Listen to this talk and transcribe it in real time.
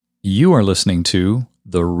You are listening to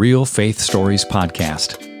the Real Faith Stories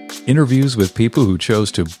podcast, interviews with people who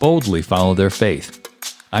chose to boldly follow their faith.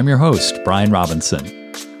 I'm your host, Brian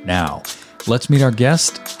Robinson. Now, let's meet our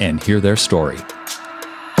guest and hear their story.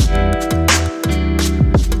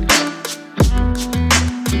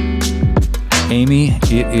 Amy,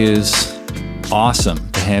 it is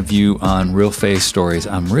awesome to have you on Real Faith Stories.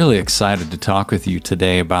 I'm really excited to talk with you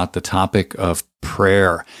today about the topic of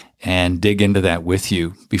prayer and dig into that with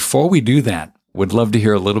you. Before we do that, would love to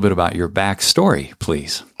hear a little bit about your backstory,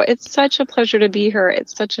 please. It's such a pleasure to be here.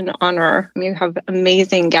 It's such an honor. You have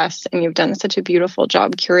amazing guests, and you've done such a beautiful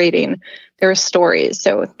job curating their stories.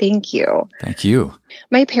 So thank you. Thank you.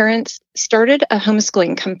 My parents started a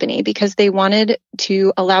homeschooling company because they wanted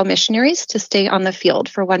to allow missionaries to stay on the field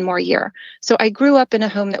for one more year. So I grew up in a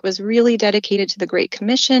home that was really dedicated to the Great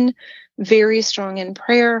Commission, very strong in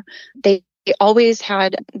prayer. They always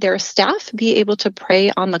had their staff be able to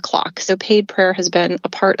pray on the clock. So paid prayer has been a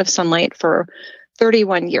part of Sunlight for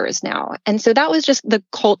 31 years now. And so that was just the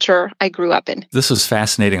culture I grew up in. This is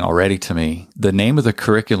fascinating already to me. The name of the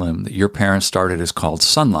curriculum that your parents started is called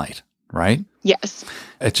Sunlight, right? Yes.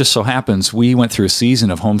 It just so happens we went through a season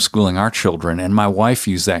of homeschooling our children, and my wife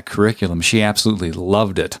used that curriculum. She absolutely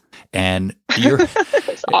loved it. And you're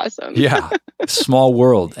That's awesome. Yeah, small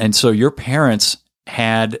world. And so your parents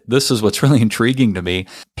had, this is what's really intriguing to me,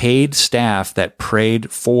 paid staff that prayed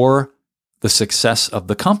for the success of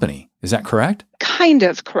the company. Is that correct? Kind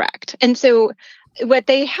of correct. And so what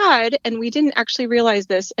they had, and we didn't actually realize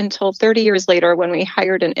this until 30 years later when we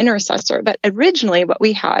hired an intercessor, but originally what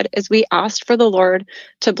we had is we asked for the Lord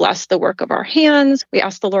to bless the work of our hands. We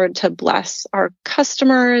asked the Lord to bless our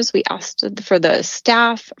customers. We asked for the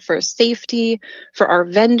staff, for safety, for our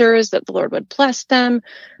vendors, that the Lord would bless them.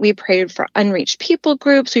 We prayed for unreached people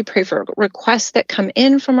groups. We prayed for requests that come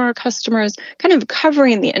in from our customers, kind of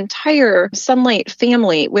covering the entire Sunlight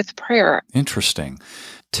family with prayer. Interesting.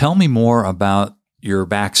 Tell me more about your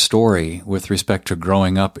backstory with respect to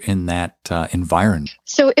growing up in that environment.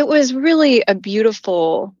 So it was really a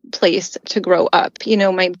beautiful place to grow up. You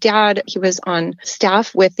know, my dad, he was on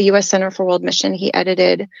staff with the U.S. Center for World Mission. He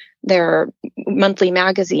edited their monthly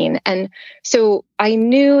magazine. And so I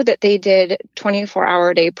knew that they did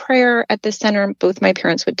 24-hour-a-day prayer at the center. Both my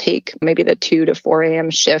parents would take maybe the 2 to 4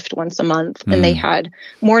 a.m. shift once a month. And they had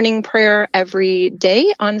morning prayer every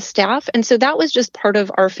day on staff. And so that was just part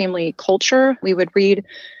of our family culture. We would read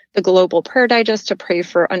the Global Prayer Digest to pray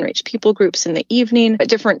for unreached people groups in the evening. At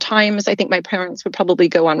different times, I think my parents would probably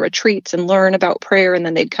go on retreats and learn about prayer, and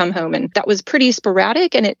then they'd come home. And that was pretty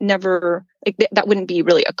sporadic, and it never, that wouldn't be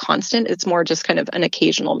really a constant. It's more just kind of an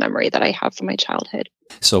occasional memory that I have from my childhood.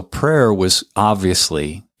 So prayer was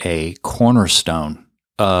obviously a cornerstone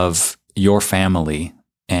of your family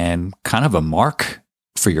and kind of a mark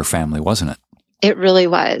for your family, wasn't it? It really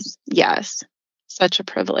was. Yes. Such a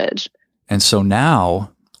privilege. And so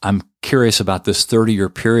now I'm curious about this 30-year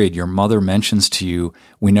period. Your mother mentions to you,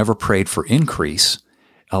 we never prayed for increase.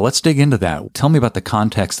 Let's dig into that. Tell me about the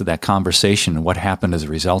context of that conversation and what happened as a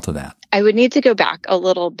result of that. I would need to go back a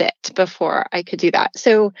little bit before I could do that.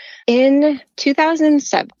 So in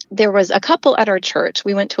 2007, there was a couple at our church.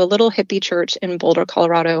 We went to a little hippie church in Boulder,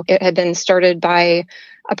 Colorado. It had been started by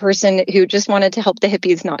a person who just wanted to help the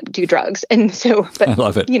hippies not do drugs. And so, but I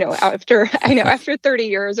love it. You know, after 30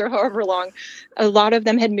 years or however long, a lot of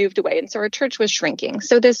them had moved away. And so our church was shrinking.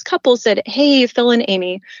 So this couple said, "Hey, Phil and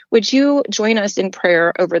Amy, would you join us in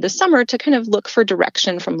prayer over the summer to kind of look for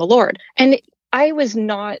direction from the Lord?" And I was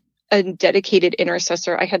not a dedicated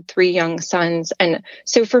intercessor. I had 3 young sons. And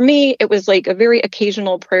so for me, it was like a very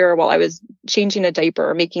occasional prayer while I was changing a diaper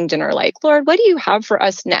or making dinner, like, "Lord, what do you have for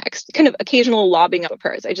us next?" Kind of occasional lobbing of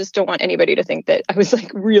prayers. I just don't want anybody to think that I was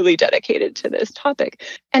like really dedicated to this topic.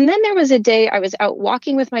 And then there was a day I was out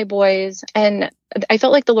walking with my boys, and I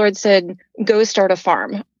felt like the Lord said, "Go start a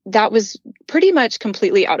farm." That was pretty much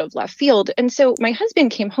completely out of left field. And so my husband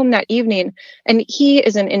came home that evening, and he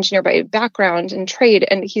is an engineer by background and trade.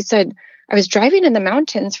 And he said, "I was driving in the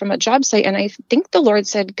mountains from a job site, and I think the Lord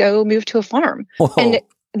said, go move to a farm." Whoa. And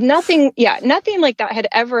nothing like that had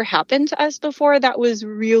ever happened to us before. That was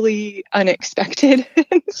really unexpected.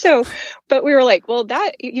 So, but we were like, well,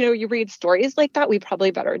 that, you know, you read stories like that, we probably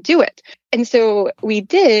better do it. And so we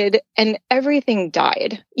did, and everything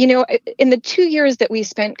died. In the 2 years that we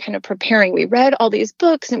spent kind of preparing, we read all these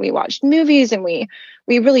books and we watched movies and we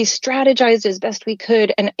really strategized as best we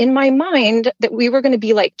could. And in my mind, that we were going to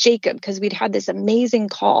be like Jacob because we'd had this amazing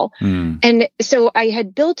call. And so I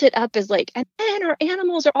had built it up as like, and then our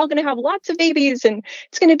animals are all going to have lots of babies and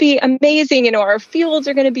it's going to be amazing. Our fields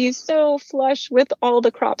are going to be so flush with all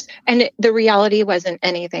the crops. And the reality wasn't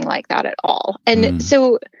anything like that at all. And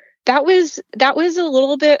so that was a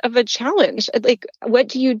little bit of a challenge. Like, what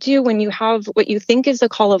do you do when you have what you think is the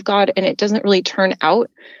call of God and it doesn't really turn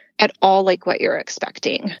out at all like what you're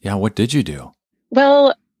expecting? Yeah, what did you do?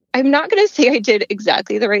 Well, I'm not going to say I did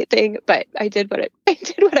exactly the right thing, but I did what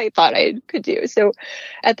I thought I could do. So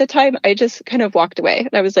at the time, I just kind of walked away.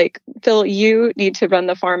 And I was like, Phil, you need to run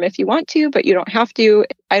the farm if you want to, but you don't have to.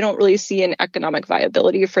 I don't really see an economic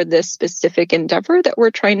viability for this specific endeavor that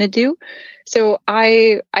we're trying to do. So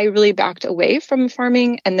I really backed away from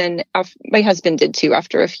farming. And then my husband did too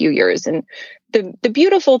after a few years. And the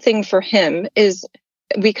beautiful thing for him is,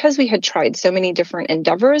 because we had tried so many different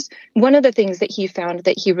endeavors, one of the things that he found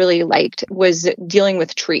that he really liked was dealing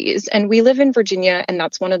with trees. And we live in Virginia, and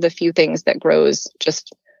that's one of the few things that grows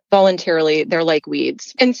just voluntarily. They're like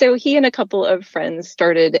weeds. And so he and a couple of friends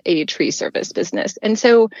started a tree service business. And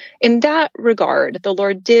so in that regard, the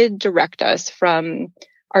Lord did direct us from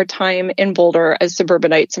our time in Boulder as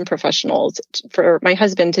suburbanites and professionals for my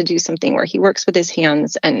husband to do something where he works with his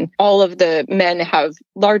hands, and all of the men have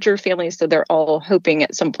larger families. So they're all hoping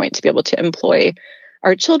at some point to be able to employ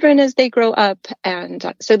our children as they grow up.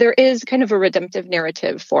 And so there is kind of a redemptive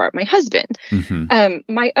narrative for my husband.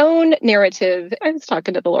 My own narrative, I was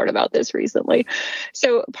talking to the Lord about this recently.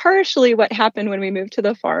 So partially what happened when we moved to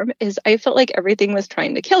the farm is I felt like everything was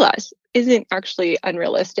trying to kill us. Isn't actually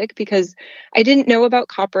unrealistic because I didn't know about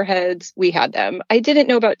copperheads. We had them. I didn't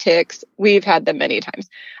know about ticks. We've had them many times.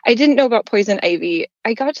 I didn't know about poison ivy.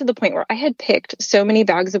 I got to the point where I had picked so many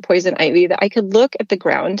bags of poison ivy that I could look at the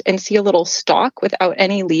ground and see a little stalk without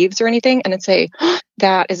any leaves or anything. And it'd say, oh,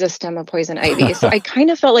 that is a stem of poison ivy. So I kind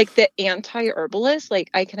of felt like the anti-herbalist, like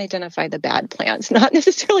I can identify the bad plants, not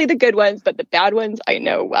necessarily the good ones, but the bad ones I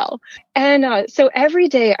know well. And so every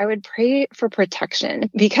day I would pray for protection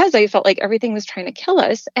because I felt like everything was trying to kill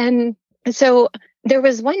us. And so there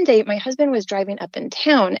was one day my husband was driving up in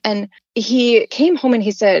town and he came home and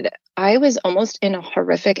he said, I was almost in a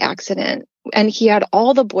horrific accident. And he had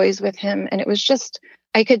all the boys with him. And it was just,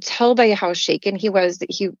 I could tell by how shaken he was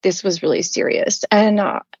that this was really serious. And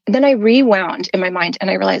then I rewound in my mind and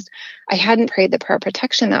I realized I hadn't prayed the prayer of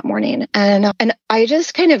protection that morning. And I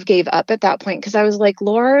just kind of gave up at that point because I was like,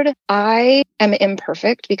 Lord, I am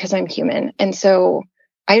imperfect because I'm human. And so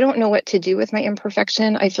I don't know what to do with my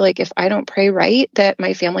imperfection. I feel like if I don't pray right, that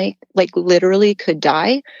my family like literally could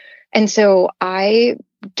die. And so I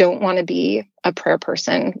don't want to be a prayer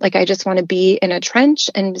person. Like I just want to be in a trench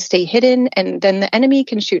and stay hidden. And then the enemy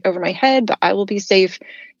can shoot over my head, but I will be safe.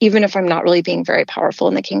 Even if I'm not really being very powerful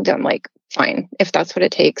in the kingdom, like fine. If that's what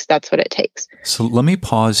it takes, that's what it takes. So let me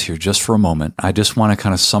pause here just for a moment. I just want to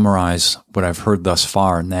kind of summarize what I've heard thus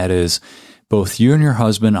far. And that is both you and your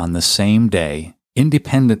husband on the same day,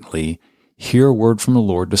 independently, hear a word from the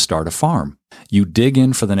Lord to start a farm. You dig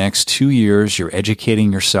in for the next 2 years. You're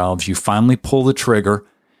educating yourselves. You finally pull the trigger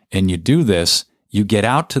and you do this. You get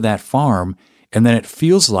out to that farm and then it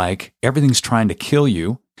feels like everything's trying to kill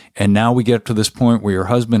you. And now we get to this point where your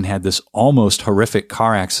husband had this almost horrific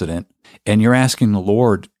car accident and you're asking the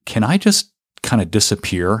Lord, can I just kind of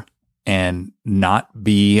disappear and not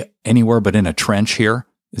be anywhere but in a trench here?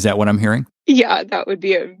 Is that what I'm hearing? Yeah, that would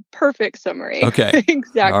be a perfect summary. Okay.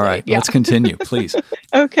 Exactly. All right. Yeah. Let's continue, please.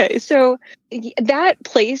 Okay. So that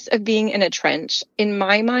place of being in a trench, in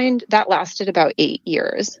my mind, that lasted about 8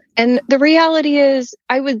 years. And the reality is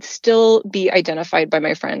I would still be identified by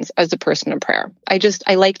my friends as a person of prayer.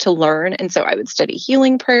 I like to learn. And so I would study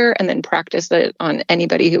healing prayer and then practice it on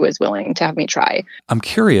anybody who was willing to have me try. I'm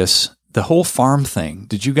curious. The whole farm thing,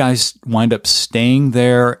 did you guys wind up staying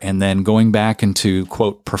there and then going back into,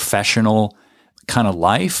 quote, professional kind of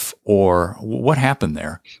life, or what happened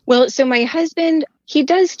there? Well, so my husband, he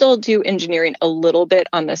does still do engineering a little bit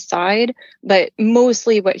on the side, but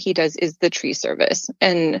mostly what he does is the tree service.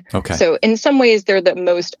 And so in some ways, they're the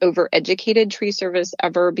most overeducated tree service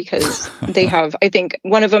ever because they have, I think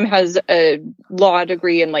one of them has a law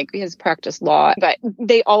degree and like has practiced law, but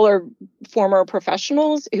they all are former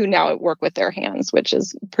professionals who now work with their hands, which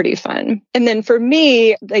is pretty fun. And then for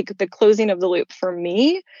me, like the closing of the loop for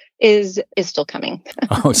me is still coming.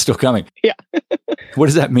 Oh, it's still coming. Yeah. What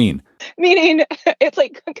does that mean? Meaning it's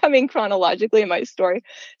like coming chronologically in my story.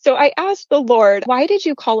 So I asked the Lord, why did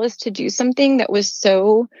you call us to do something that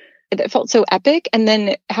felt so epic and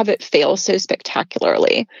then have it fail so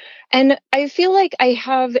spectacularly? And I feel like I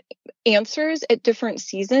have answers at different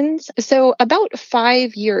seasons. So about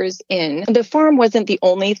 5 years in, the farm wasn't the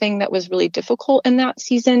only thing that was really difficult in that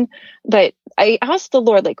season, but I asked the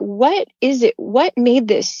Lord, like, what is it? What made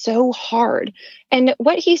this so hard? And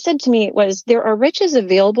what he said to me was, there are riches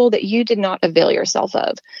available that you did not avail yourself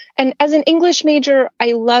of. And as an English major,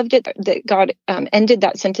 I loved it that God ended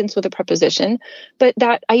that sentence with a preposition. But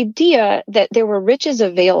that idea that there were riches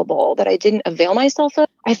available that I didn't avail myself of,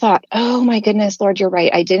 I thought, oh my goodness, Lord, you're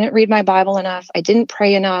right. I didn't read my Bible enough. I didn't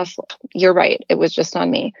pray enough. You're right. It was just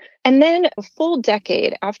on me. And then a full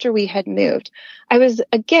decade after we had moved, I was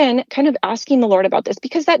again kind of asking the Lord about this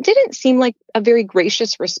because that didn't seem like a very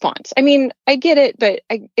gracious response. I mean, I get it, but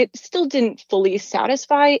it still didn't fully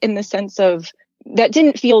satisfy in the sense of that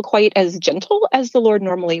didn't feel quite as gentle as the Lord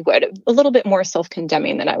normally would, a little bit more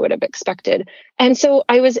self-condemning than I would have expected. And so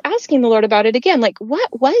I was asking the Lord about it again, like, what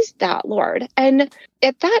was that, Lord? And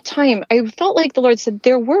at that time, I felt like the Lord said,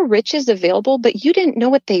 there were riches available, but you didn't know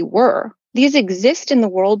what they were. These exist in the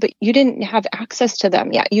world, but you didn't have access to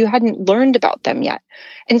them yet. You hadn't learned about them yet.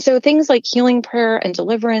 And so things like healing prayer and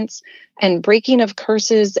deliverance and breaking of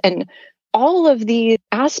curses and all of the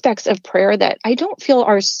aspects of prayer that I don't feel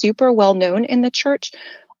are super well known in the church,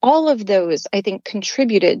 all of those, I think,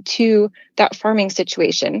 contributed to that farming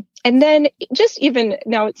situation. And then just even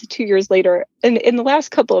now, it's 2 years later, and in the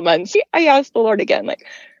last couple of months, I asked the Lord again, like,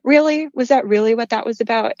 really? Was that really what that was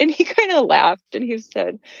about? And he kind of laughed and he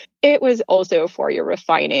said, it was also for your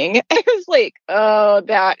refining. I was like, oh,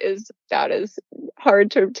 that is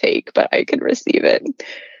hard to take, but I can receive it.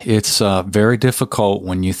 It's very difficult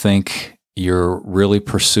when you think you're really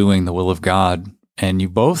pursuing the will of God, and you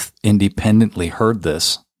both independently heard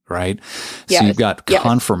this, right? Yes. So you've got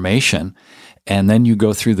confirmation, and then you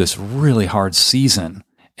go through this really hard season,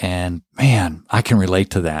 and man, I can relate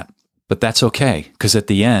to that. But that's okay, because at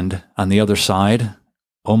the end, on the other side,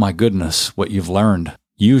 oh my goodness, what you've learned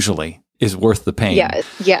usually is worth the pain.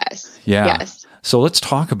 Yes. So let's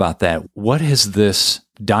talk about that. What has this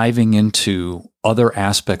diving into other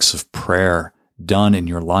aspects of prayer done in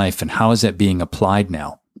your life, and how is that being applied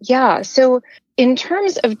now? Yeah. So in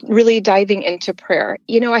terms of really diving into prayer,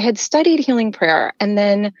 I had studied healing prayer, and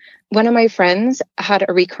then one of my friends had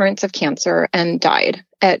a recurrence of cancer and died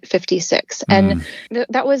at 56. And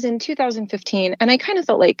that was in 2015. And I kind of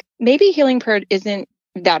felt like maybe healing prayer isn't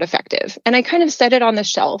that effective. And I kind of set it on the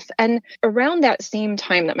shelf. And around that same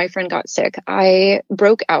time that my friend got sick, I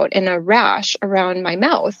broke out in a rash around my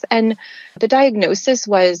mouth. And the diagnosis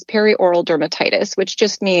was perioral dermatitis, which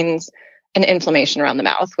just means an inflammation around the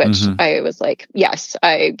mouth, which I was like, yes,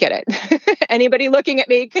 I get it. Anybody looking at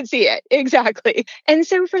me could see it. Exactly. And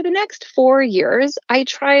so for the next 4 years, I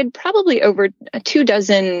tried probably over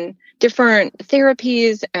 24 different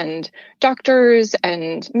therapies and doctors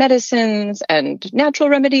and medicines and natural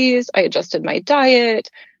remedies. I adjusted my diet.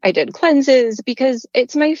 I did cleanses because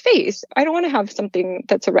it's my face. I don't want to have something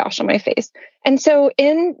that's a rash on my face. And so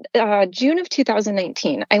in June of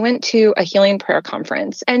 2019, I went to a healing prayer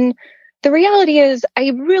conference, and the reality is I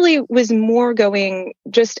really was more going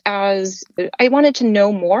just as I wanted to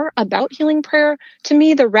know more about healing prayer. To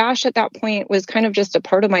me, the rash at that point was kind of just a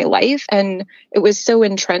part of my life, and it was so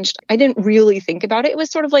entrenched. I didn't really think about it. It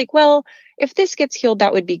was sort of like, well, if this gets healed,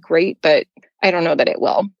 that would be great, but I don't know that it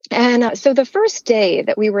will. And so the first day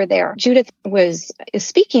that we were there, Judith was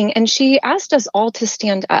speaking, and she asked us all to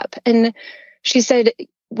stand up. And she said,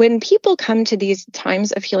 when people come to these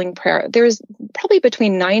times of healing prayer, there's probably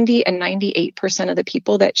between 90 and 98% of the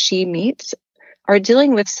people that she meets are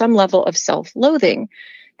dealing with some level of self-loathing.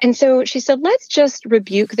 And so she said, let's just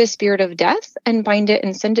rebuke the spirit of death and bind it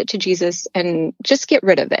and send it to Jesus and just get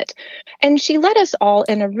rid of it. And she led us all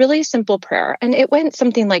in a really simple prayer. And it went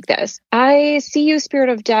something like this. I see you, spirit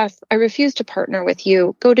of death. I refuse to partner with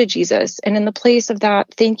you. Go to Jesus. And in the place of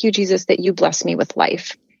that, thank you, Jesus, that you bless me with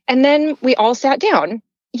life. And then we all sat down.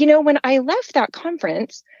 When I left that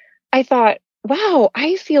conference, I thought, wow,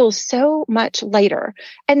 I feel so much lighter.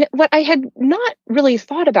 And what I had not really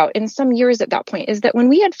thought about in some years at that point is that when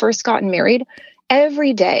we had first gotten married,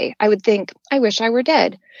 every day I would think, I wish I were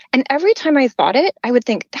dead. And every time I thought it, I would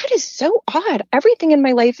think, that is so odd. Everything in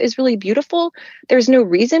my life is really beautiful. There's no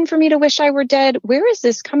reason for me to wish I were dead. Where is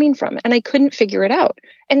this coming from? And I couldn't figure it out.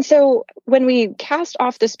 And so when we cast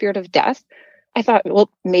off the spirit of death, I thought, well,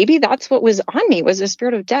 maybe that's what was on me, was the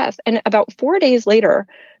spirit of death. And about 4 days later,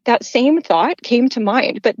 that same thought came to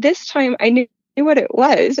mind. But this time I knew what it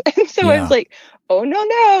was. And so I was Yeah. like, oh,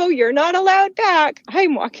 no, you're not allowed back.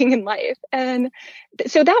 I'm walking in life. And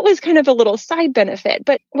so that was kind of a little side benefit.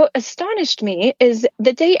 But what astonished me is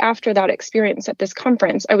the day after that experience at this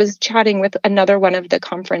conference, I was chatting with another one of the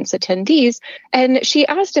conference attendees, and she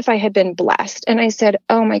asked if I had been blessed. And I said,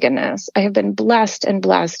 oh my goodness, I have been blessed and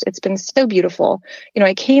blessed. It's been so beautiful.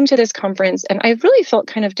 I came to this conference and I really felt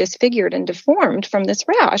kind of disfigured and deformed from this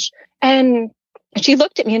rash. And she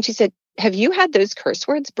looked at me and she said, have you had those curse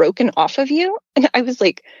words broken off of you? And I was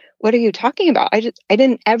like, what are you talking about? I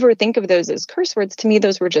didn't ever think of those as curse words. To me,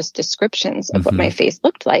 those were just descriptions of what my face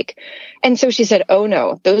looked like. And so she said, oh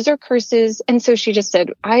no, those are curses. And so she just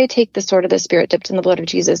said, I take the sword of the Spirit dipped in the blood of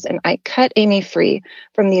Jesus, and I cut Amy free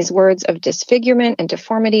from these words of disfigurement and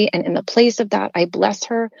deformity. And in the place of that, I bless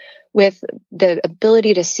her with the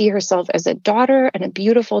ability to see herself as a daughter and a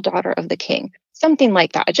beautiful daughter of the King. Something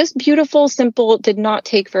like that. Just beautiful, simple, did not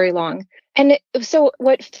take very long. And so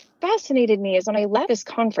what fascinated me is when I left this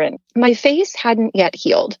conference, my face hadn't yet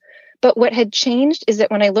healed. But what had changed is that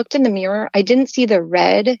when I looked in the mirror, I didn't see the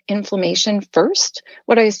red inflammation first.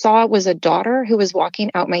 What I saw was a daughter who was walking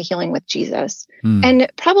out my healing with Jesus. And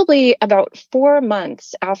probably about 4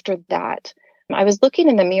 months after that, I was looking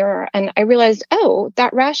in the mirror and I realized, oh,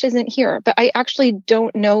 that rash isn't here. But I actually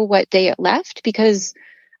don't know what day it left because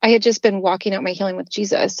I had just been walking out my healing with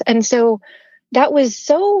Jesus. And so that was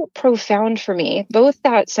so profound for me, both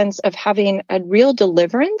that sense of having a real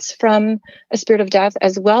deliverance from a spirit of death,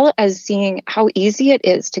 as well as seeing how easy it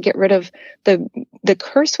is to get rid of the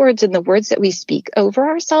curse words and the words that we speak over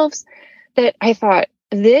ourselves, that I thought,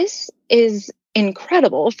 this is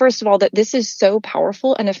incredible. First of all, that this is so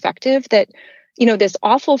powerful and effective that, this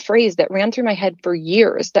awful phrase that ran through my head for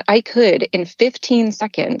years, that I could in 15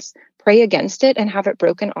 seconds pray against it and have it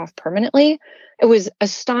broken off permanently. It was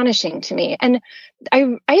astonishing to me. And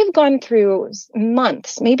I have gone through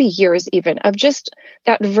months, maybe years even, of just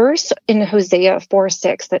that verse in Hosea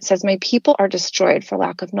 4:6 that says, my people are destroyed for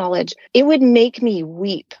lack of knowledge. It would make me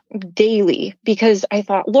weep daily because I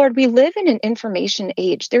thought, Lord, we live in an information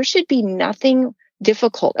age. There should be nothing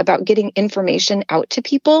difficult about getting information out to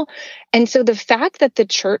people. And so the fact that the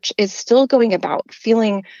church is still going about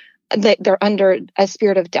feeling that they're under a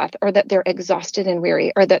spirit of death, or that they're exhausted and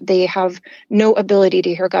weary, or that they have no ability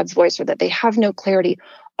to hear God's voice, or that they have no clarity,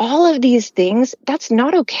 all of these things, that's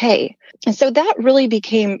not okay. And so that really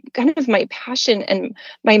became kind of my passion and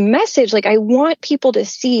my message. Like, I want people to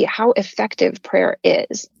see how effective prayer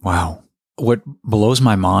is. Wow. What blows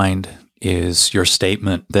my mind is your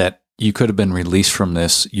statement that you could have been released from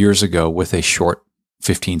this years ago with a short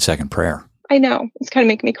 15-second prayer. I know. It's kind of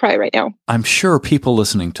making me cry right now. I'm sure people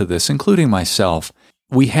listening to this, including myself,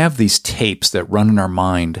 we have these tapes that run in our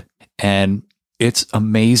mind, and it's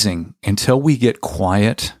amazing until we get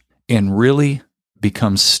quiet and really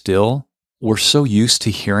become still. We're so used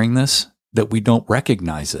to hearing this that we don't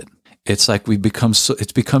recognize it. It's like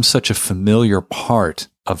it's become such a familiar part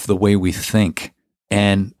of the way we think,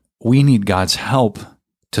 and we need God's help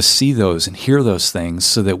to see those and hear those things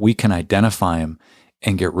so that we can identify them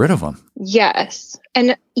and get rid of them. Yes.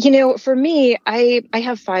 And, for me, I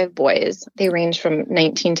have 5 boys. They range from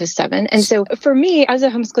 19 to 7. And so for me, as a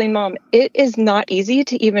homeschooling mom, it is not easy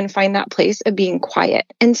to even find that place of being quiet.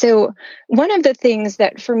 And so one of the things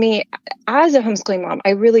that for me, as a homeschooling mom,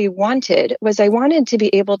 I really wanted to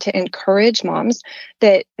be able to encourage moms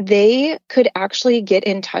that they could actually get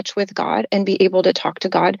in touch with God and be able to talk to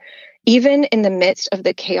God even in the midst of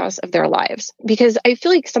the chaos of their lives. Because I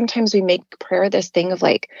feel like sometimes we make prayer this thing of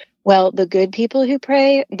like, well, the good people who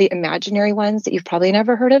pray, the imaginary ones that you've probably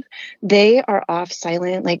never heard of, they are off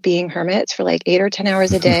silent, like being hermits for like 8 or 10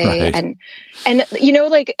 hours a day. Right.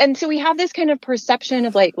 And so we have this kind of perception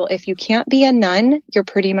of like, well, if you can't be a nun, you're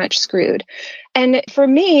pretty much screwed. And for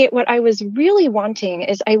me, what I was really wanting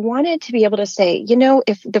is I wanted to be able to say,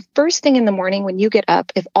 if the first thing in the morning when you get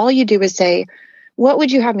up, if all you do is say, what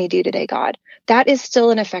would you have me do today, God? That is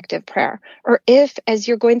still an effective prayer. Or if, as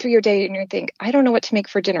you're going through your day and you think, I don't know what to make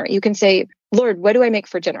for dinner, you can say, Lord, what do I make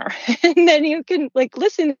for dinner? And then you can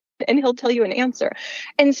listen and he'll tell you an answer.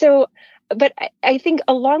 And so, but I think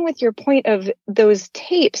along with your point of those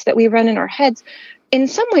tapes that we run in our heads, in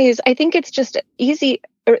some ways, I think it's just easy,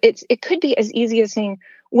 or it could be as easy as saying,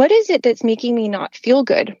 what is it that's making me not feel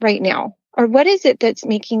good right now? Or what is it that's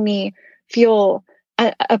making me feel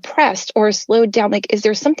oppressed or slowed down? Like, is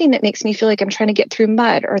there something that makes me feel like I'm trying to get through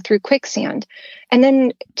mud or through quicksand? And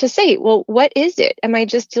then to say, well, what is it? Am I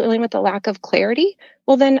just dealing with a lack of clarity?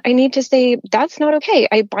 Well, then I need to say, that's not okay.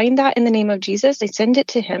 I bind that in the name of Jesus. I send it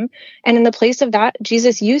to him. And in the place of that,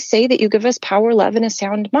 Jesus, you say that you give us power, love, and a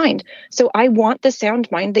sound mind. So I want the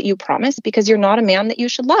sound mind that you promise, because you're not a man that you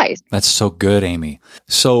should lie. That's so good, Amy.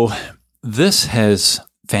 So this has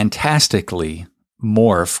fantastically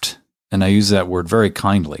morphed, and I use that word very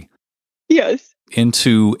kindly, Yes.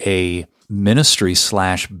 into a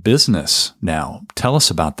ministry/business now. Tell us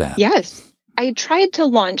about that. Yes. I tried to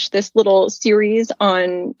launch this little series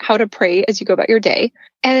on how to pray as you go about your day,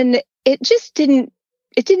 and it just didn't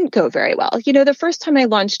go very well. The first time I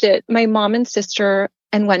launched it, my mom and sister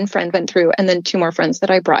and one friend went through, and then two more friends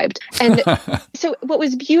that I bribed. And so what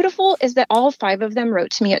was beautiful is that all five of them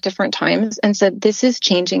wrote to me at different times and said, this is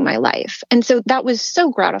changing my life. And so that was so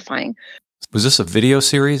gratifying. Was this a video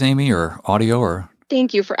series, Amy, or audio, or?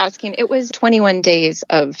 Thank you for asking. It was 21 days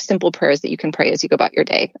of simple prayers that you can pray as you go about your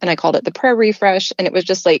day. And I called it the prayer refresh. And it was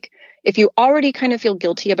just like, if you already kind of feel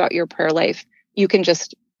guilty about your prayer life, you can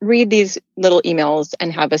just read these little emails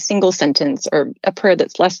and have a single sentence or a prayer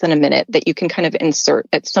that's less than a minute that you can kind of insert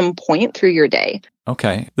at some point through your day.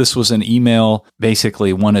 Okay. This was an email,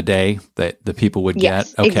 basically one a day that the people would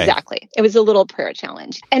Yes, get? Okay. Exactly. It was a little prayer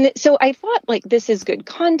challenge. And so I thought, like, this is good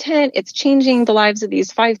content. It's changing the lives of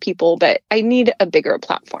these five people, but I need a bigger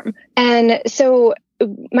platform. And so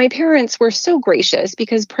my parents were so gracious,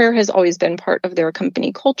 because prayer has always been part of their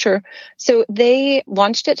company culture. So they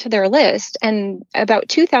launched it to their list, and about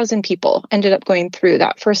 2,000 people ended up going through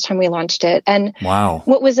that first time we launched it. And wow,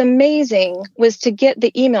 what was amazing was to get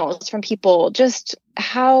the emails from people, just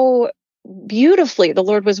how beautifully the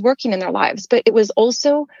Lord was working in their lives. But it was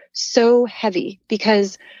also so heavy,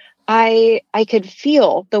 because I could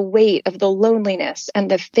feel the weight of the loneliness and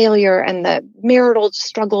the failure and the marital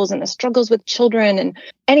struggles and the struggles with children. And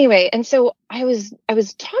anyway, and so I was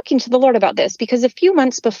talking to the Lord about this, because a few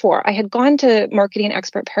months before I had gone to marketing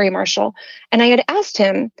expert Perry Marshall, and I had asked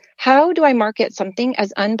him, how do I market something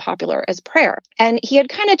as unpopular as prayer? And he had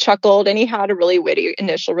kind of chuckled, and he had a really witty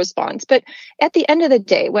initial response. But at the end of the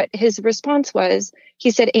day, what his response was,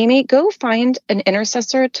 he said, Amy, go find an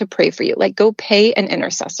intercessor to pray for you. Like, go pay an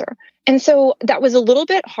intercessor. And so that was a little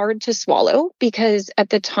bit hard to swallow, because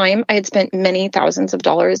at the time I had spent many thousands of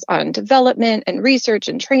dollars on development and research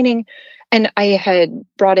and training, and I had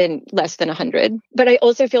brought in less than 100. But I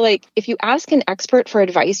also feel like if you ask an expert for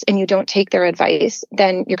advice and you don't take their advice,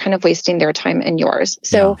 then you're kind of wasting their time and yours.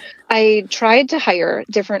 So I tried to hire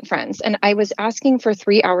different friends, and I was asking for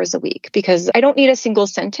 3 hours a week, because I don't need a single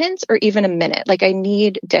sentence or even a minute. Like, I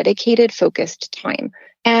need dedicated, focused time.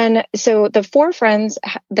 And so the 4 friends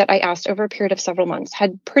that I asked over a period of several months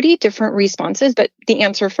had pretty different responses, but the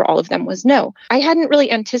answer for all of them was no. I hadn't really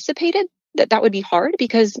anticipated that would be hard,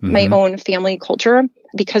 because my own family culture,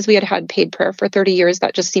 because we had had paid prayer for 30 years,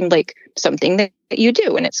 that just seemed like something that you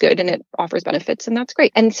do, and it's good and it offers benefits, and that's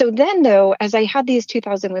great. And so then, though, as I had these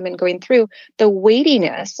 2,000 women going through, the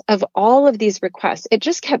weightiness of all of these requests, it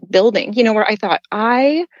just kept building, where I thought,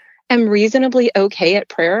 I am reasonably okay at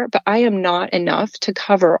prayer, but I am not enough to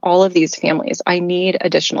cover all of these families. I need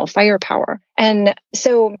additional firepower. And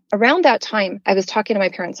so around that time, I was talking to my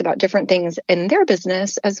parents about different things in their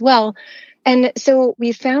business as well. And so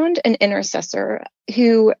we found an intercessor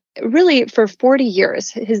who really, for 40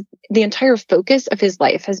 years, the entire focus of his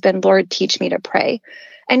life has been, Lord, teach me to pray.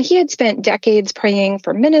 And he had spent decades praying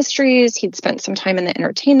for ministries. He'd spent some time in the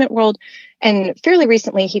entertainment world. And fairly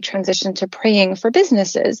recently, he transitioned to praying for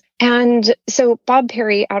businesses. And so Bob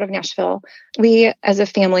Perry out of Nashville, we as a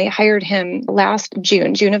family hired him last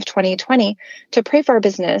June of 2020, to pray for our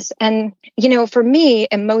business. And, for me,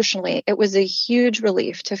 emotionally, it was a huge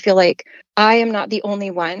relief to feel like I am not the only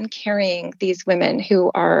one carrying these women who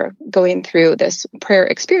are going through this prayer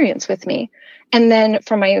experience with me. And then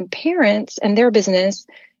for my parents and their business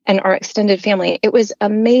and our extended family, it was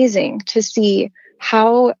amazing to see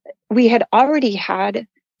how we had already had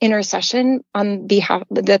intercession on behalf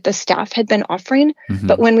that the staff had been offering.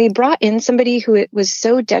 But when we brought in somebody who was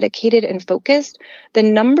so dedicated and focused, the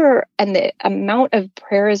number and the amount of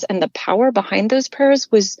prayers and the power behind those prayers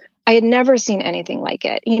I had never seen anything like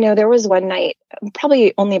it. There was one night,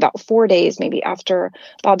 probably only about 4 days, maybe after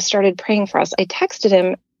Bob started praying for us, I texted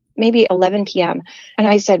him maybe 11 p.m. And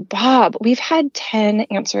I said, Bob, we've had 10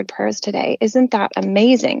 answered prayers today. Isn't that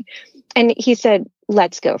amazing? And he said,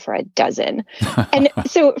 let's go for a dozen. And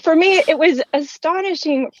so for me, it was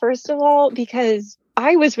astonishing, first of all, because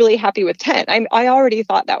I was really happy with 10. I already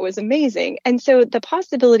thought that was amazing. And so the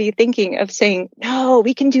possibility thinking of saying, no,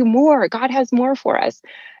 we can do more. God has more for us.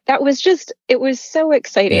 That was just, it was so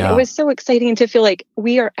exciting. Yeah. It was so exciting to feel like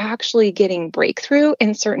we are actually getting breakthrough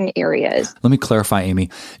in certain areas. Let me clarify, Amy.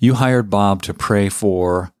 You hired Bob to pray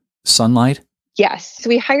for Sunlight? Yes. So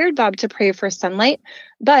we hired Bob to pray for Sunlight,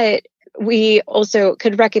 but we also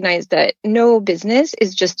could recognize that no business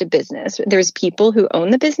is just a business. There's people who own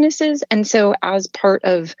the businesses. And so as part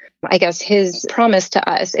of, I guess, his promise to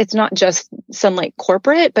us, it's not just Sunlight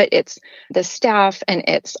corporate, but it's the staff and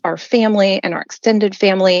it's our family and our extended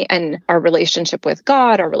family and our relationship with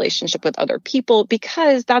God, our relationship with other people,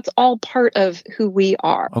 because that's all part of who we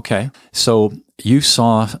are. Okay. So you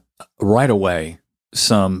saw right away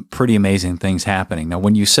some pretty amazing things happening. Now,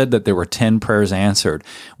 when you said that there were 10 prayers answered,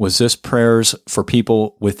 was this prayers for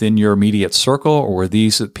people within your immediate circle, or were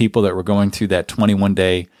these people that were going through that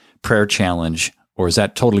 21-day prayer challenge, or is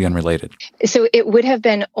that totally unrelated? So it would have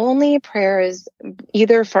been only prayers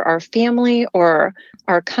either for our family or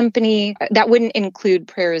our company. That wouldn't include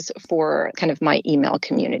prayers for kind of my email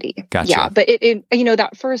community. Gotcha. Yeah, but it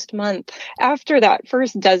that first month, after that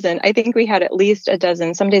first dozen, I think we had at least a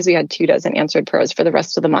dozen. Some days we had 2 dozen answered prayers for the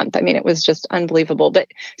rest of the month. I mean, it was just unbelievable. But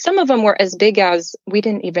some of them were as big as, we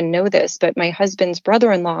didn't even know this, but my husband's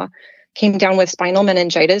brother-in-law came down with spinal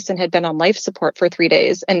meningitis and had been on life support for 3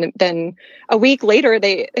 days. And then a week later,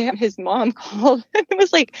 his mom called and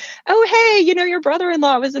was like, oh, hey, your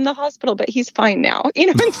brother-in-law was in the hospital, but he's fine now.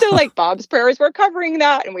 And so like Bob's prayers were covering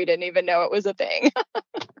that and we didn't even know it was a thing.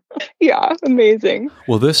 Yeah, amazing.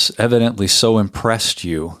 Well, this evidently so impressed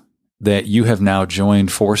you that you have now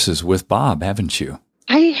joined forces with Bob, haven't you?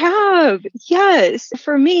 I have. Yes.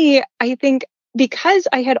 For me, I think because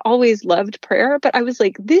I had always loved prayer, but I was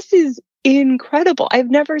like, this is incredible.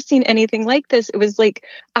 I've never seen anything like this. It was like,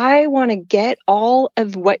 I want to get all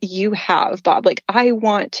of what you have, Bob. Like, I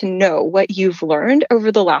want to know what you've learned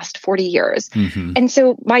over the last 40 years. Mm-hmm. And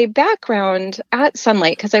so my background at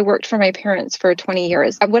Sunlight, because I worked for my parents for 20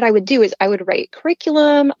 years, what I would do is I would write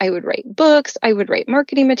curriculum, I would write books, I would write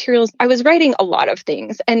marketing materials. I was writing a lot of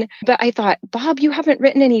things. But I thought, Bob, you haven't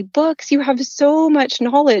written any books. You have so much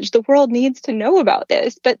knowledge. The world needs to know about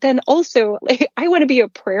this. But then also, like, I want to be a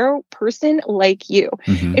prayer person like you.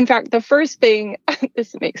 Mm-hmm. In fact, the first thing,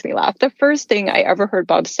 this makes me laugh, the first thing I ever heard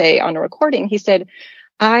Bob say on a recording, he said,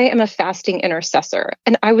 I am a fasting intercessor.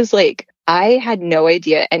 And I was like, I had no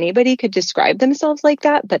idea anybody could describe themselves like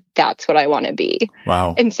that, but that's what I want to be.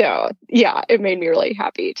 Wow. And so, yeah, it made me really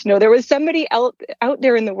happy to know there was somebody out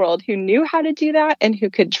there in the world who knew how to do that and who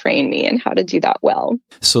could train me in how to do that well.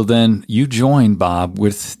 So then you joined Bob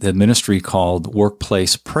with the ministry called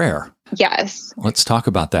Workplace Prayer. Yes. Let's talk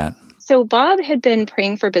about that. So Bob had been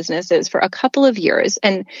praying for businesses for a couple of years,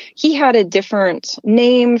 and he had a different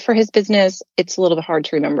name for his business. It's a little bit hard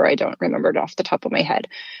to remember. I don't remember it off the top of my head.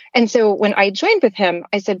 And so when I joined with him,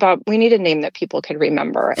 I said, Bob, we need a name that people could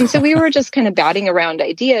remember. And so we were just kind of batting around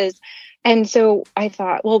ideas. And so I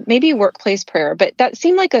thought, well, maybe Workplace Prayer, but that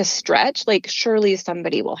seemed like a stretch. Like, surely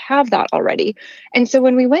somebody will have that already. And so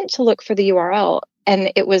when we went to look for the URL,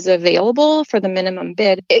 and it was available for the minimum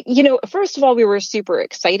bid, first of all, we were super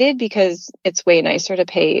excited because it's way nicer to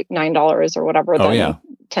pay $9 or whatever than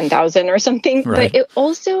 $10,000 or something. Right. But it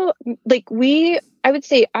also, I would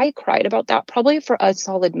say I cried about that probably for a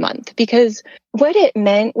solid month, because what it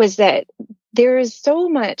meant was that there is so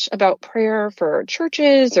much about prayer for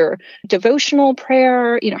churches or devotional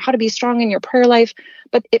prayer, how to be strong in your prayer life.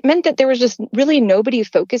 But it meant that there was just really nobody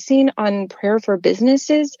focusing on prayer for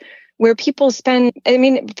businesses, where people spend,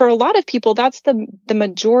 for a lot of people, that's the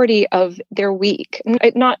majority of their week.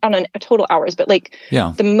 Not on a total hours, but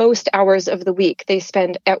the most hours of the week they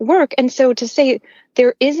spend at work. And so to say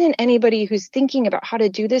there isn't anybody who's thinking about how to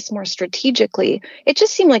do this more strategically, it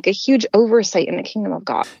just seemed like a huge oversight in the kingdom of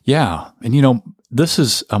God. Yeah. And this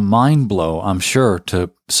is a mind blow, I'm sure, to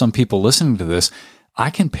some people listening to this. I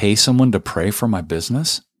can pay someone to pray for my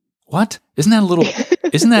business? What? Isn't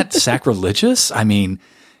that sacrilegious?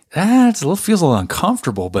 That feels a little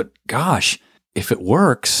uncomfortable, but gosh, if it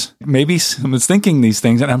works, maybe someone's thinking these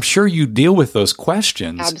things, and I'm sure you deal with those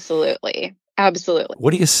questions. Absolutely.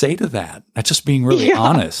 What do you say to that? That's just being really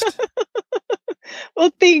honest.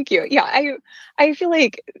 Well, thank you. Yeah, I feel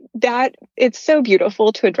like that it's so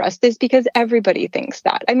beautiful to address this because everybody thinks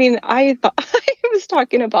that. I was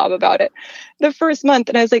talking to Bob about it the first month,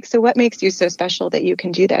 and I was like, "So, what makes you so special that you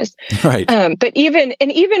can do this?" Right. But even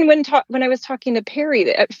when I was talking to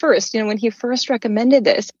Perry at first, when he first recommended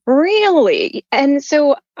this, really, and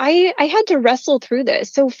so I had to wrestle through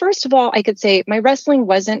this. So first of all, I could say my wrestling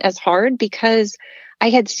wasn't as hard because I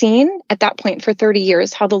had seen at that point for 30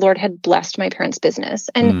 years how the Lord had blessed my parents' business.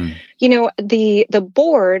 And, the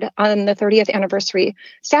board on the 30th anniversary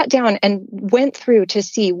sat down and went through to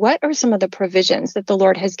see what are some of the provisions that the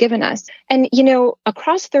Lord has given us. And,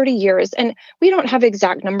 across 30 years, and we don't have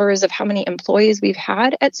exact numbers of how many employees we've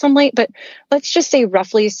had at Sunlight, but let's just say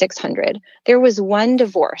roughly 600. There was one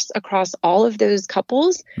divorce across all of those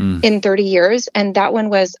couples in 30 years. And that one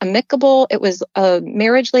was amicable. It was a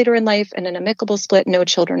marriage later in life and an amicable split, no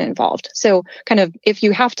children involved. So kind of if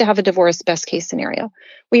you have to have a divorce, best case scenario.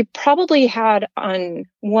 We probably had on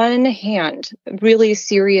one hand really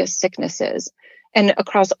serious sicknesses. And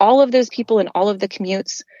across all of those people and all of the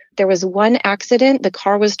commutes, there was one accident. The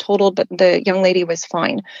car was totaled, but the young lady was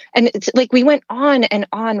fine. And it's like we went on and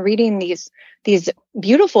on reading these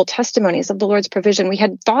beautiful testimonies of the Lord's provision. We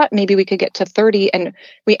had thought maybe we could get to 30, and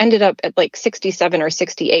we ended up at like 67 or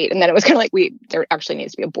 68. And then it was kind of like there actually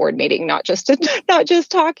needs to be a board meeting, not just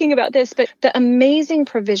talking about this, but the amazing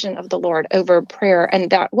provision of the Lord over prayer.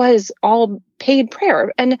 And that was all paid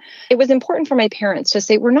prayer. And it was important for my parents to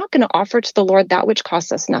say, we're not going to offer to the Lord that which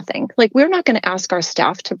costs us nothing. Like, we're not going to ask our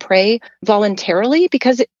staff to pray voluntarily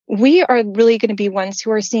because we are really going to be ones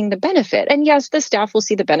who are seeing the benefit. And yes, the staff will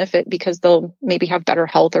see the benefit because they'll maybe have better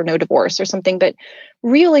health or no divorce or something. But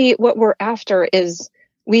really what we're after is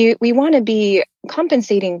we want to be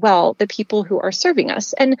compensating well the people who are serving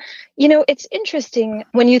us. And, it's interesting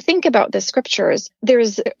when you think about the scriptures,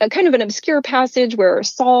 there's a kind of an obscure passage where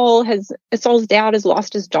Saul's dad has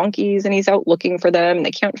lost his donkeys and he's out looking for them and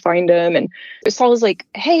they can't find him. And Saul is like,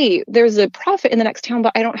 hey, there's a prophet in the next town,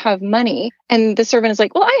 but I don't have money. And the servant is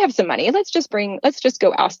like, well, I have some money. Let's just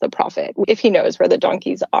go ask the prophet if he knows where the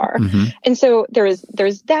donkeys are. Mm-hmm. And so there's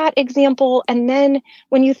that example. And then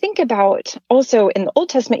when you think about also in the Old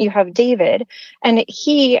Testament, you have David, and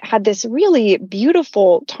he had this really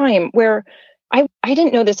beautiful time where I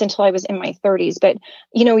didn't know this until I was in my 30s, but,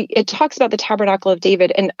 it talks about the tabernacle of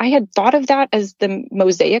David. And I had thought of that as the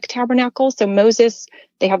Mosaic tabernacle. So Moses,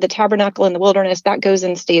 they have the tabernacle in the wilderness that goes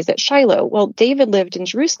and stays at Shiloh. Well, David lived in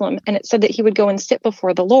Jerusalem, and it said that he would go and sit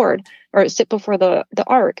before the Lord, or sit before the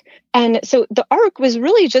ark. And so the ark was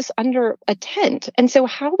really just under a tent. And so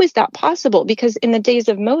how was that possible? Because in the days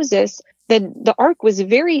of Moses, the ark was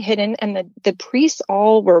very hidden, and the priests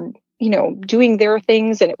all were doing their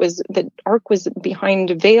things, and the ark was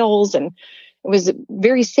behind veils, and it was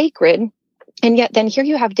very sacred. And yet then here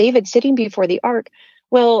you have David sitting before the ark.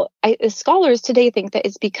 Well, scholars today think that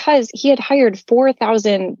it's because he had hired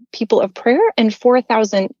 4,000 people of prayer and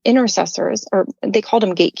 4,000 intercessors, or they called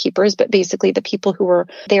them gatekeepers, but basically the people who were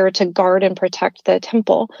there to guard and protect the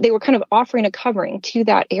temple. They were kind of offering a covering to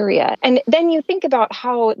that area. And then you think about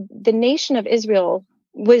how the nation of Israel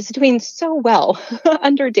was doing so well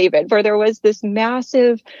under David, where there was this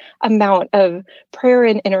massive amount of prayer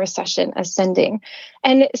and intercession ascending.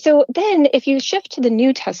 And so then if you shift to the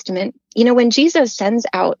New Testament, when Jesus sends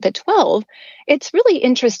out the 12, it's really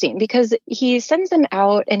interesting because he sends them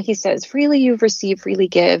out and he says, freely you've received, freely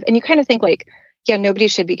give. And you kind of think like, yeah, nobody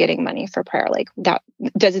should be getting money for prayer. Like that,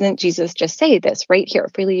 doesn't Jesus just say this right here?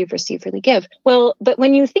 Freely you've received, freely give. Well, but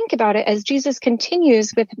when you think about it, as Jesus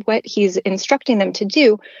continues with what he's instructing them to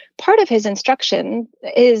do, part of his instruction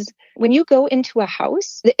is when you go into a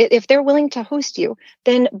house, if they're willing to host you,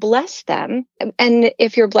 then bless them. And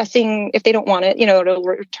if you're blessing, if they don't want it, it'll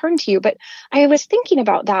return to you. But I was thinking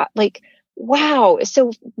about that, like, wow.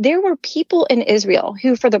 So there were people in Israel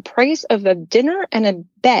who, for the price of a dinner and a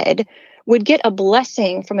bed, would get a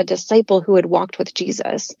blessing from a disciple who had walked with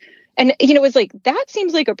Jesus. And, it was like, that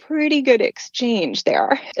seems like a pretty good exchange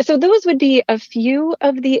there. So those would be a few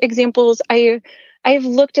of the examples. I've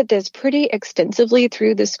looked at this pretty extensively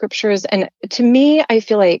through the scriptures. And to me, I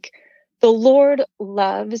feel like the Lord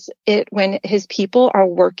loves it when his people are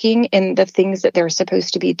working in the things that they're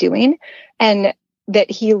supposed to be doing. And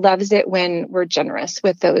that he loves it when we're generous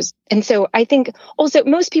with those. And so I think also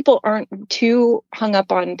most people aren't too hung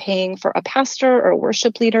up on paying for a pastor or a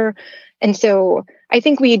worship leader. And so I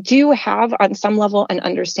think we do have on some level an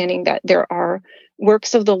understanding that there are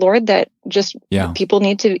works of the Lord that just people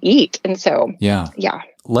need to eat. And so, yeah.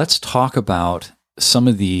 Let's talk about some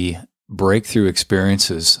of the breakthrough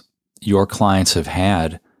experiences your clients have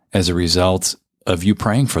had as a result of you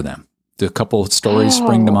praying for them. Do a couple of stories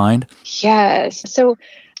spring to mind? Yes. So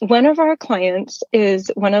one of our clients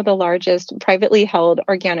is one of the largest privately held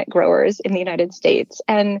organic growers in the United States.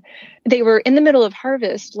 And they were in the middle of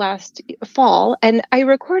harvest last fall. And I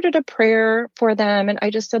recorded a prayer for them. And I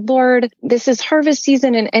just said, Lord, this is harvest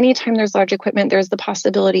season. And anytime there's large equipment, there's the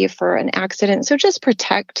possibility for an accident. So just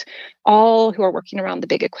protect all who are working around the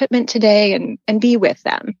big equipment today and be with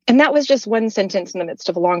them. And that was just one sentence in the midst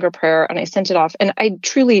of a longer prayer. And I sent it off. And I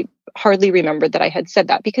truly hardly remembered that I had said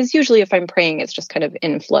that, because usually if I'm praying, it's just kind of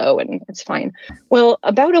in flow and it's fine. Well,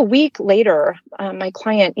 about a week later, my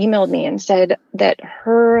client emailed me and said that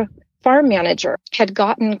her farm manager had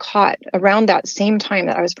gotten caught around that same time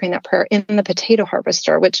that I was praying that prayer in the potato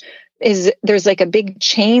harvester, which is, there's like a big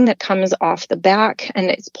chain that comes off the back and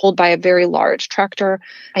it's pulled by a very large tractor.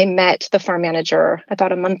 I met the farm manager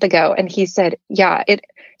about a month ago and he said, yeah,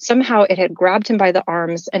 somehow it had grabbed him by the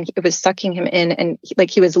arms and it was sucking him in, and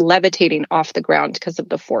he was levitating off the ground because of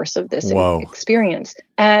the force of this experience.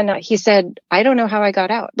 And he said, I don't know how I got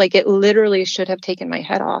out. Like, it literally should have taken my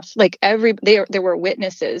head off. Like, there were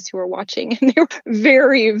witnesses who were watching and they were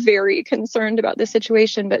very, very concerned about the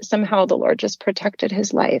situation, but somehow the Lord just protected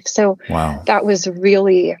his life. So that was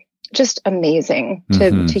really just amazing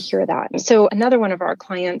to hear that. And so another one of our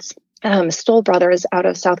clients, Stoll Brothers out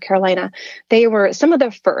of South Carolina, they were some of the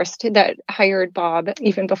first that hired Bob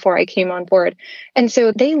even before I came on board. And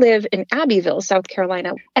so they live in Abbeville, South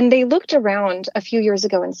Carolina. And they looked around a few years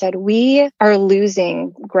ago and said, we are losing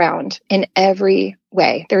ground in every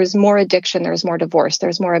way. There's more addiction, there's more divorce,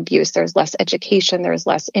 there's more abuse, there's less education, there's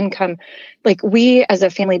less income. Like, we as a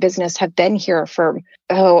family business have been here for,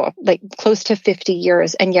 close to 50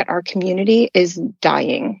 years. And yet our community is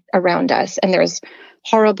dying around us. And there's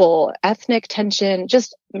horrible ethnic tension,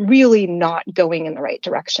 just really not going in the right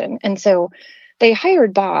direction. And so they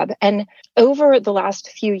hired Bob. And over the last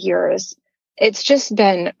few years, it's just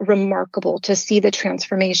been remarkable to see the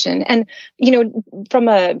transformation. And, from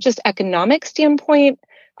a just economic standpoint,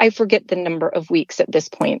 I forget the number of weeks at this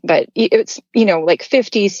point, but it's,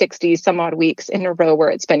 50, 60, some odd weeks in a row where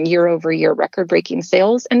it's been year over year record-breaking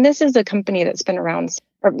sales. And this is a company that's been around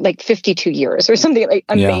for 52 years or something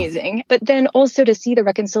amazing. Yeah. But then also to see the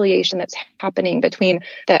reconciliation that's happening between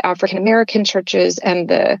the African-American churches and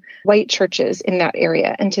the white churches in that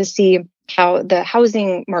area, and to see how the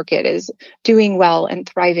housing market is doing well and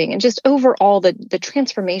thriving, and just overall the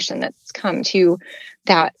transformation that's come to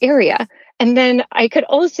that area. And then I could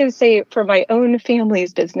also say for my own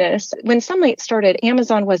family's business, when Sunlight started,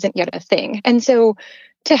 Amazon wasn't yet a thing. And so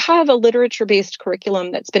to have a literature-based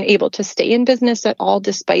curriculum that's been able to stay in business at all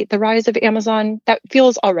despite the rise of Amazon, that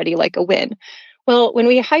feels already like a win. Well, when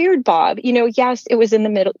we hired Bob, yes, it was in the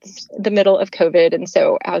middle of COVID. And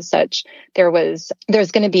so as such,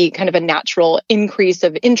 there's going to be kind of a natural increase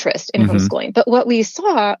of interest in homeschooling. But what we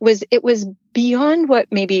saw was it was beyond what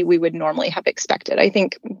maybe we would normally have expected. I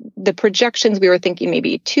think the projections, we were thinking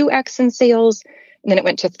maybe 2x in sales, and then it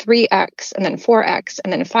went to 3x, and then 4x,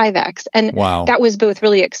 and then 5x. And that was both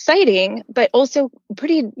really exciting, but also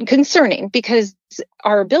pretty concerning, because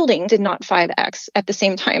our building did not 5x at the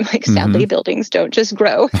same time. Sadly, buildings don't just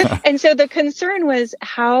grow. And so the concern was,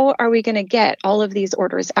 how are we going to get all of these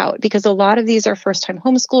orders out? Because a lot of these are first-time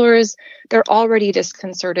homeschoolers. They're already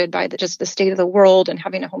disconcerted by just the state of the world and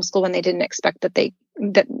having a homeschool when they didn't expect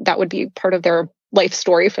that would be part of their life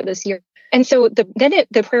story for this year. And so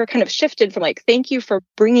the prayer kind of shifted from thank you for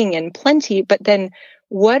bringing in plenty, but then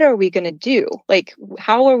what are we going to do?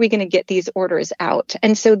 How are we going to get these orders out?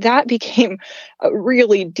 And so that became a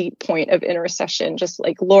really deep point of intercession, just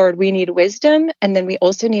Lord, we need wisdom. And then we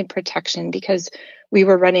also need protection, because we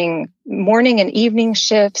were running morning and evening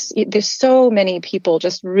shifts. There's so many people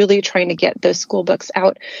just really trying to get those school books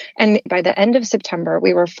out. And by the end of September,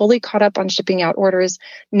 we were fully caught up on shipping out orders.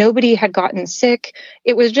 Nobody had gotten sick.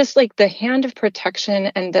 It was just the hand of protection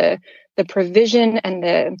and the provision and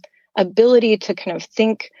the ability to kind of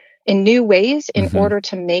think in new ways in order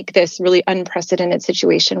to make this really unprecedented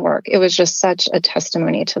situation work. It was just such a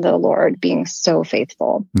testimony to the Lord being so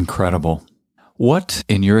faithful. Incredible. What,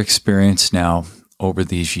 in your experience now over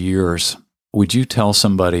these years, would you tell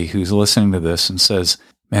somebody who's listening to this and says,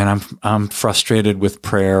 man, I'm frustrated with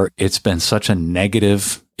prayer. It's been such a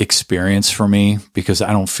negative experience for me because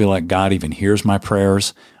I don't feel like God even hears my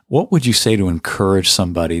prayers. What would you say to encourage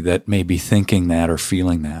somebody that may be thinking that or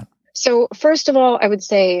feeling that? So first of all, I would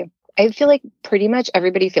say, I feel like pretty much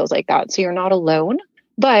everybody feels like that. So you're not alone,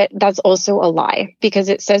 but that's also a lie, because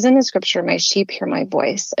it says in the scripture, my sheep hear my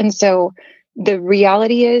voice. And so the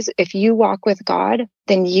reality is, if you walk with God,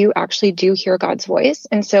 then you actually do hear God's voice.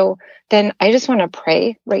 And so then I just want to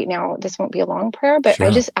pray right now. This won't be a long prayer, but Sure.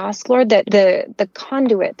 I just ask, Lord, that the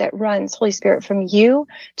conduit that runs, Holy Spirit, from you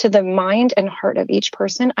to the mind and heart of each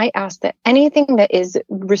person, I ask that anything that is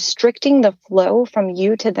restricting the flow from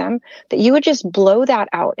you to them, that you would just blow that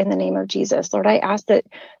out in the name of Jesus. Lord, I ask that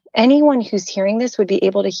anyone who's hearing this would be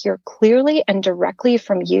able to hear clearly and directly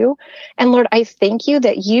from you. And Lord, I thank you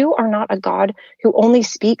that you are not a God who only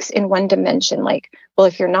speaks in one dimension. Like, well,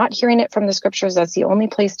 if you're not hearing it from the scriptures, that's the only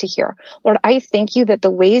place to hear. Lord, I thank you that the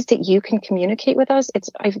ways that you can communicate with us,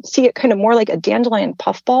 I see it kind of more like a dandelion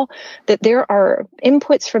puffball, that there are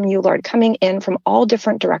inputs from you, Lord, coming in from all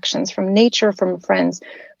different directions, from nature, from friends,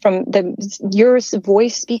 from your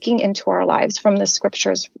voice speaking into our lives, from the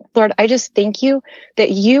scriptures. Lord, I just thank you that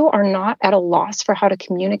you are not at a loss for how to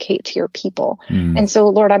communicate to your people. And so,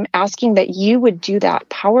 Lord, I'm asking that you would do that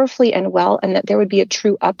powerfully and well, and that there would be a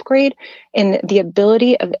true upgrade in the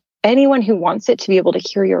ability of anyone who wants it to be able to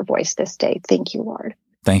hear your voice this day. Thank you, Lord.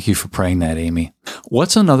 Thank you for praying that, Amy.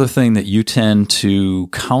 What's another thing that you tend to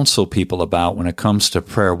counsel people about when it comes to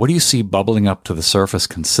prayer? What do you see bubbling up to the surface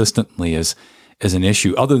consistently as an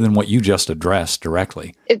issue, other than what you just addressed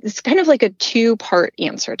directly? It's kind of like a two-part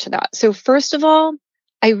answer to that. So first of all,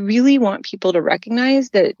 I really want people to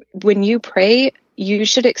recognize that when you pray, you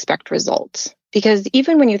should expect results. Because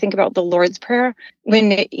even when you think about the Lord's Prayer,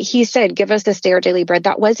 when he said, give us this day our daily bread,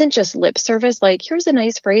 that wasn't just lip service, like, here's a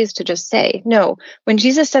nice phrase to just say. No, when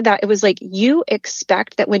Jesus said that, it was like, you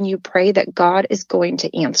expect that when you pray that God is going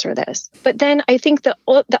to answer this. But then I think the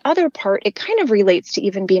other part, it kind of relates to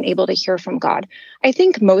even being able to hear from God. I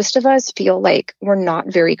think most of us feel like we're not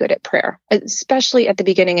very good at prayer, especially at the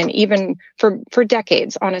beginning, and even for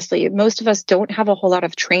decades, honestly. Most of us don't have a whole lot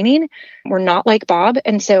of training. We're not like Bob.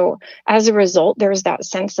 And so as a result, there's that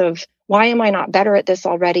sense of, why am I not better at this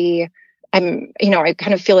already? I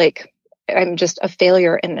kind of feel like I'm just a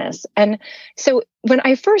failure in this. And so when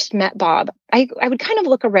I first met Bob, I would kind of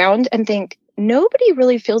look around and think, nobody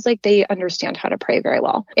really feels like they understand how to pray very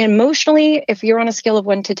well. And emotionally, if you're on a scale of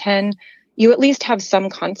 1 to 10, you at least have some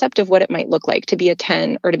concept of what it might look like to be a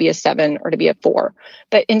 10 or to be a 7 or to be a 4.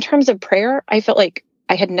 But in terms of prayer, I felt like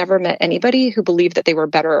I had never met anybody who believed that they were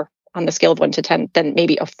better on the scale of 1 to 10 than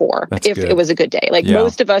maybe a 4. That's if good. It was a good day. Like,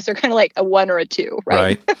 most of us are kind of like a 1 or a 2,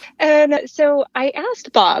 right? And so I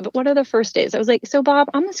asked Bob one of the first days, I was like, so Bob,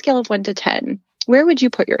 on the scale of 1 to 10, where would you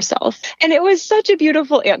put yourself? And it was such a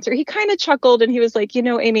beautiful answer. He kind of chuckled and he was like,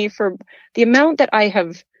 Amy, for the amount that I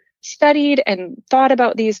have studied and thought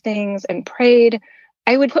about these things and prayed,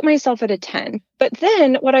 I would put myself at a 10. But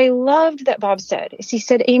then what I loved that Bob said is, he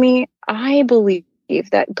said, Amy, I believe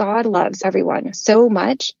that God loves everyone so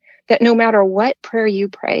much that no matter what prayer you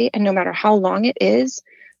pray and no matter how long it is,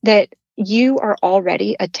 that you are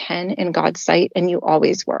already a 10 in God's sight, and you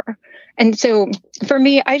always were. And so for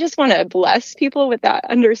me, I just want to bless people with that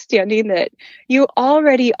understanding that you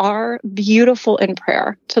already are beautiful in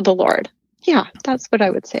prayer to the Lord. Yeah, that's what I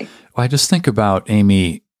would say. Well, I just think about,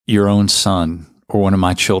 Amy, your own son or one of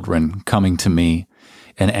my children coming to me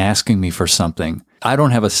and asking me for something. I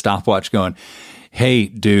don't have a stopwatch going, hey,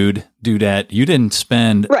 dude, dudette, you didn't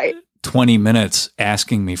spend 20 minutes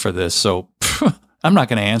asking me for this, so I'm not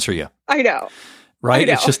going to answer you. I know. Right?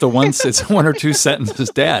 It's just it's 1 or 2 sentences.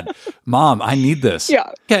 Dad, Mom, I need this.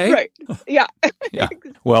 Yeah. Okay. Right. Yeah. Yeah.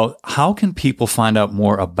 Well, how can people find out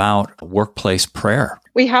more about workplace prayer?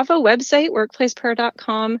 We have a website,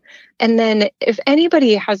 workplaceprayer.com. And then if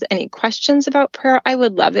anybody has any questions about prayer, I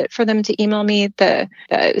would love it for them to email me. The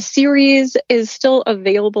series is still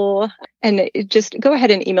available. And just go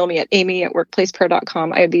ahead and email me at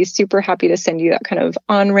amy@workplaceprayer.com. I would be super happy to send you that kind of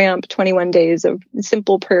on-ramp 21 days of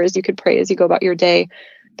simple prayers you could pray as you go about your day.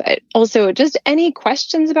 But also just any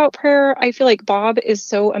questions about prayer. I feel like Bob is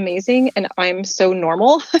so amazing and I'm so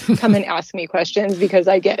normal. Come and ask me questions because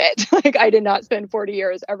I get it. Like, I did not spend 40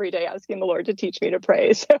 years every day asking the Lord to teach me to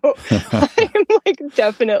pray. So I'm like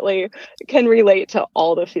definitely can relate to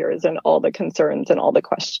all the fears and all the concerns and all the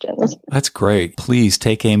questions. That's great. Please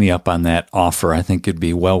take Amy up on that offer. I think it'd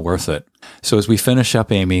be well worth it. So as we finish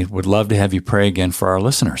up, Amy, would love to have you pray again for our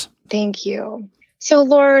listeners. Thank you. So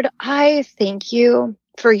Lord, I thank you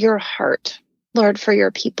for your heart, Lord, for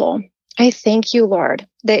your people. I thank you, Lord,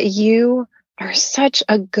 that you are such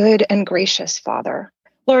a good and gracious Father,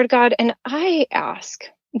 Lord God. And I ask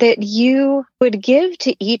that you would give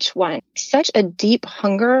to each one such a deep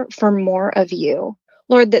hunger for more of you,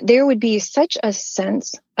 Lord, that there would be such a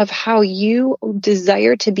sense of how you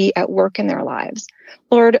desire to be at work in their lives.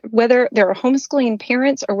 Lord, whether they're homeschooling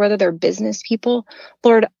parents or whether they're business people,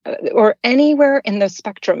 Lord, or anywhere in the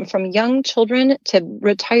spectrum, from young children to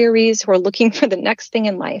retirees who are looking for the next thing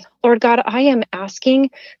in life. Lord God, I am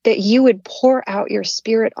asking that you would pour out your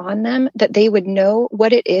Spirit on them, that they would know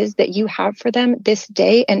what it is that you have for them this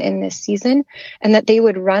day and in this season, and that they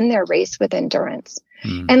would run their race with endurance.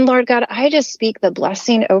 And Lord God, I just speak the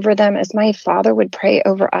blessing over them as my Father would pray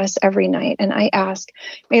over us every night. And I ask,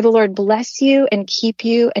 may the Lord bless you and keep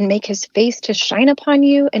you and make his face to shine upon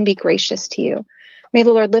you and be gracious to you. May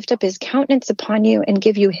the Lord lift up his countenance upon you and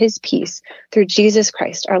give you his peace through Jesus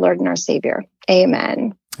Christ, our Lord and our Savior.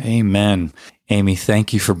 Amen. Amen. Amy,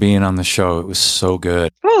 thank you for being on the show. It was so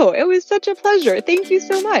good. Oh, it was such a pleasure. Thank you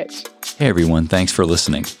so much. Hey, everyone. Thanks for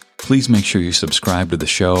listening. Please make sure you subscribe to the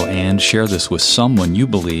show and share this with someone you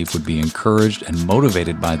believe would be encouraged and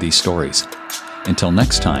motivated by these stories. Until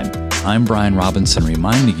next time, I'm Brian Robinson,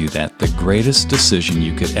 reminding you that the greatest decision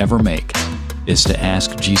you could ever make is to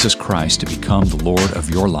ask Jesus Christ to become the Lord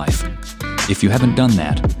of your life. If you haven't done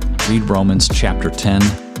that, read Romans chapter 10,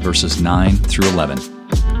 verses 9 through 11.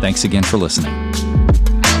 Thanks again for listening.